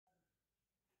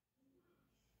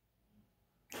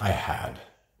I had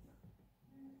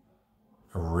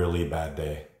a really bad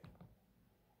day.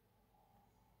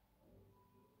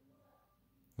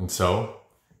 And so,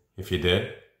 if you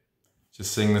did,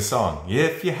 just sing the song.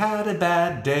 If you had a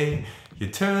bad day, you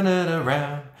turn it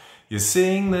around. You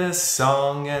sing this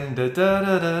song and da da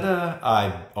da da da.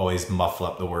 I always muffle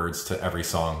up the words to every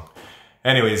song.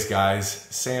 Anyways, guys,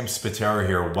 Sam Spataro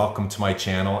here. Welcome to my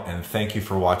channel and thank you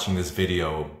for watching this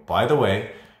video. By the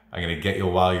way, I'm going to get you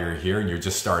while you're here and you're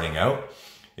just starting out.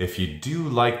 If you do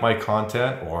like my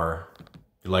content or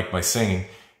you like my singing,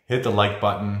 hit the like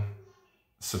button,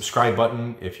 subscribe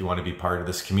button if you want to be part of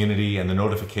this community, and the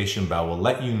notification bell will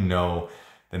let you know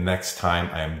the next time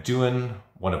I am doing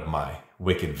one of my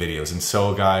wicked videos. And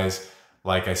so guys,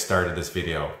 like I started this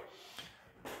video,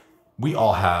 we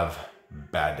all have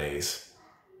bad days,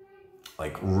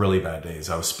 like really bad days.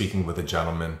 I was speaking with a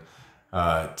gentleman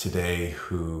today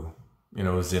who, you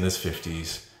know, is in his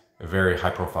 50s, a very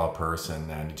high profile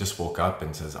person, and he just woke up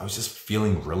and says, I was just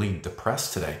feeling really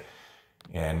depressed today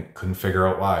and couldn't figure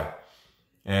out why.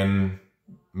 And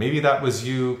maybe that was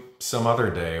you some other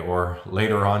day or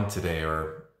later on today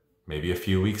or maybe a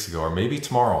few weeks ago or maybe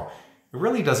tomorrow. It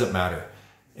really doesn't matter.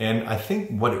 And I think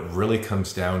what it really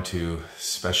comes down to,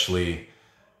 especially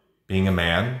being a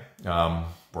man,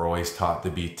 we're always taught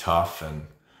to be tough and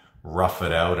rough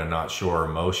it out and not show our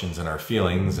emotions and our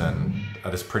feelings. And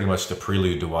that is pretty much the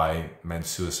prelude to why men's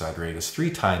suicide rate is 3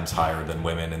 times higher than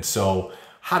women. And so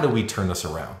how do we turn this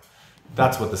around?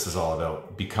 That's what this is all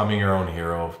about. Becoming your own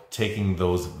hero, taking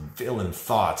those villain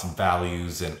thoughts,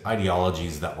 values, and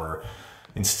ideologies that were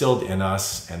instilled in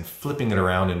us and flipping it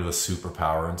around into a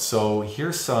superpower. And so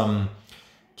here's some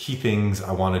key things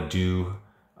I want to do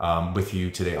with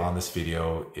you today on this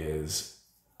video is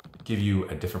give you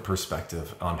a different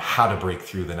perspective on how to break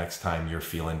through the next time you're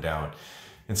feeling down.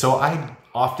 And so I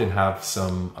often have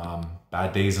some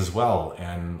bad days as well.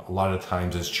 And a lot of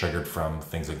times it's triggered from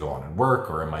things that go on in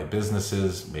work or in my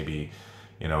businesses, maybe,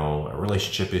 you know, a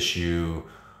relationship issue,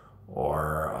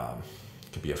 or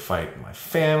it could be a fight in my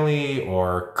family,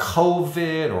 or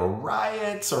COVID, or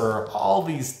riots, or all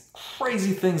these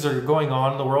crazy things that are going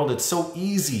on in the world. It's so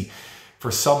easy for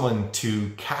someone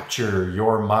to capture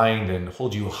your mind and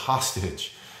hold you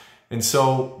hostage. And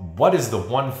so what is the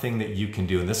one thing that you can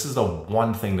do? And this is the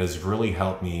one thing that's really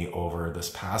helped me over this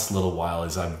past little while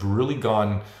is I've really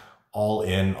gone all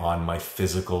in on my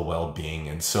physical well-being.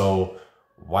 And so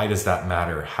why does that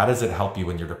matter? How does it help you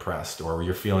when you're depressed or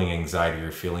you're feeling anxiety,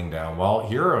 you're feeling down? Well,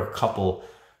 here are a couple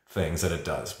things that it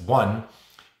does. One,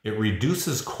 it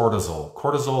reduces cortisol.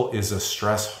 Cortisol is a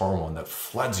stress hormone that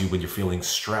floods you when you're feeling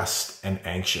stressed and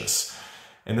anxious.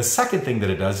 And the second thing that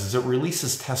it does is it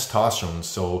releases testosterone,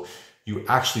 so you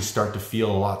actually start to feel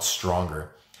a lot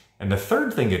stronger. And the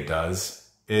third thing it does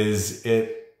is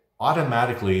it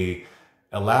automatically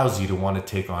allows you to want to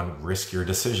take on riskier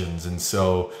decisions. And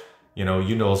so, you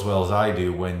know as well as I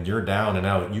do, when you're down and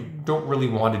out, you don't really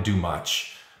want to do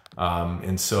much.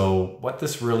 And so what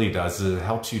this really does is it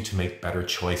helps you to make better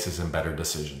choices and better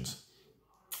decisions.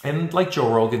 And like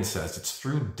Joe Rogan says, it's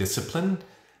through discipline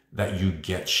that you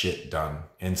get shit done.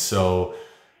 And so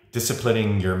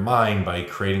disciplining your mind by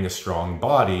creating a strong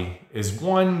body is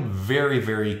one very,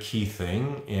 very key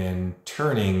thing in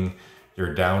turning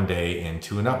your down day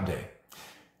into an up day.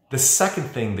 The second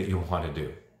thing that you want to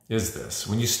do is this.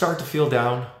 When you start to feel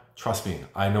down, trust me,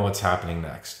 I know what's happening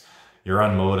next. You're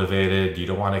unmotivated, you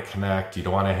don't want to connect, you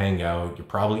don't want to hang out, you're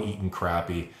probably eating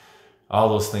crappy. All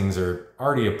those things are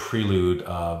already a prelude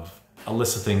of a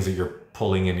list of things that you're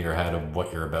pulling into your head of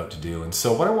what you're about to do. And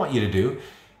so what I want you to do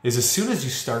is as soon as you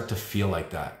start to feel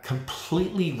like that,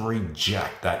 completely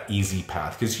reject that easy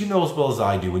path. Because you know as well as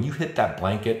I do, when you hit that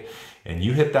blanket and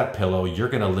you hit that pillow, you're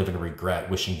going to live in regret,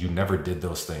 wishing you never did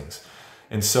those things.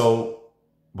 And so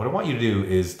what I want you to do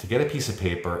is to get a piece of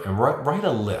paper and write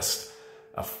a list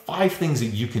of 5 things that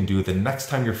you can do the next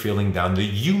time you're feeling down that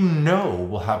you know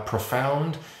will have a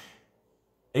profound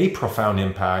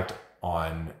impact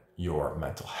on your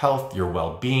mental health, your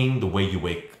well-being, the way you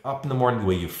wake up in the morning, the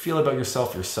way you feel about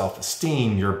yourself, your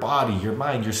self-esteem, your body, your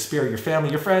mind, your spirit, your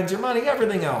family, your friends, your money,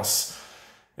 everything else.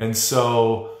 And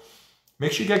so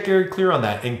make sure you get very clear on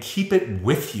that and keep it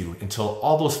with you until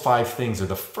all those 5 things are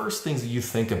the first things that you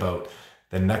think about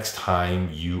the next time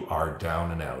you are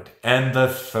down and out. And the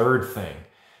third thing,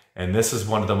 and this is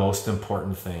one of the most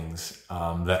important things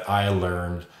that I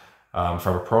learned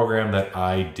from a program that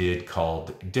I did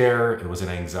called DARE. It was an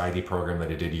anxiety program that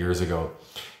I did years ago.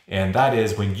 And that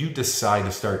is when you decide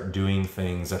to start doing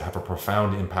things that have a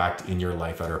profound impact in your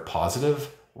life that are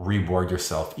positive, reward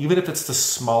yourself, even if it's the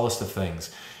smallest of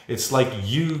things. It's like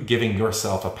you giving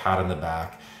yourself a pat on the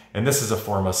back And this is a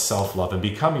form of self-love and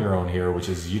become your own hero, which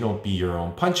is you don't be your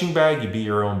own punching bag, you be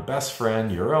your own best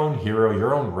friend, your own hero,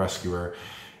 your own rescuer.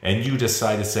 And you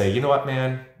decide to say, you know what,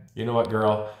 man? You know what,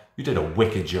 girl? You did a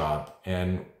wicked job.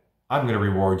 And I'm going to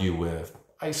reward you with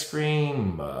ice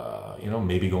cream,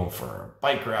 maybe going for a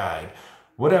bike ride,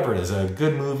 whatever it is, a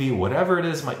good movie, whatever it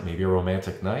is, maybe a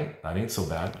romantic night. That ain't so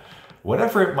bad.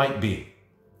 Whatever it might be,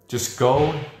 just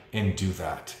go and do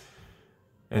that.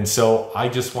 And so I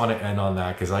just want to end on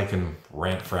that because I can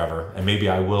rant forever. And maybe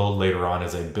I will later on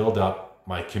as I build up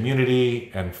my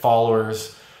community and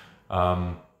followers.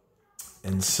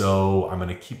 And so I'm going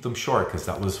to keep them short because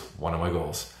that was one of my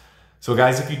goals. So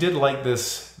guys, if you did like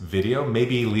this video,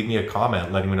 maybe leave me a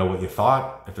comment letting me know what you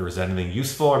thought, if there was anything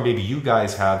useful, or maybe you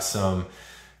guys have some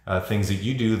things that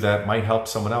you do that might help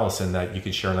someone else and that you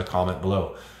can share in the comment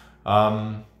below.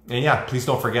 And yeah, please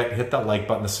don't forget, hit that like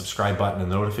button, the subscribe button,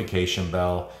 and the notification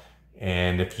bell.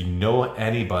 And if you know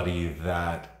anybody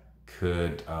that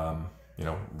could,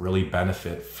 really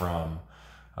benefit from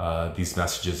these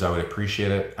messages, I would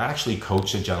appreciate it. I actually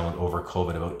coached a gentleman over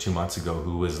COVID about 2 months ago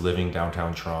who was living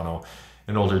downtown Toronto,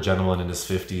 an older gentleman in his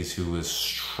 50s who was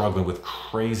struggling with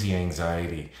crazy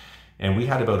anxiety. And we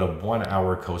had about a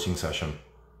 1-hour coaching session.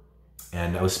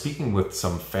 And I was speaking with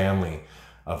some family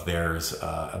of theirs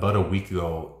about a week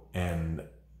ago, and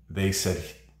they said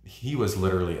he was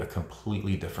literally a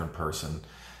completely different person.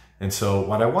 And so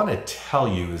what I want to tell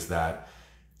you is that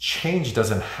change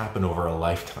doesn't happen over a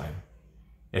lifetime.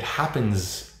 It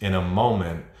happens in a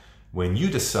moment when you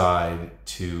decide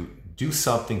to do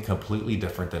something completely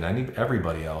different than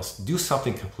everybody else, do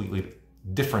something completely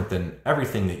different than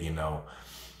everything that you know.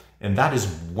 And that is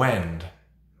when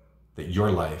that your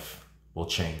life will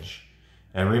change.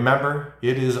 And remember,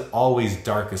 it is always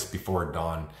darkest before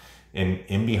dawn. And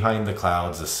in behind the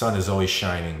clouds, the sun is always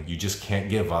shining. You just can't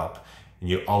give up. And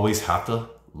you always have to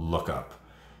look up.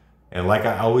 And like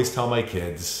I always tell my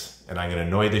kids, and I'm going to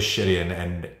annoy this shit in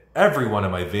and every one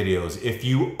of my videos, if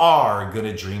you are going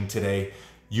to dream today,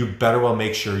 you better well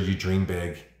make sure you dream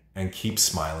big and keep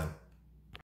smiling.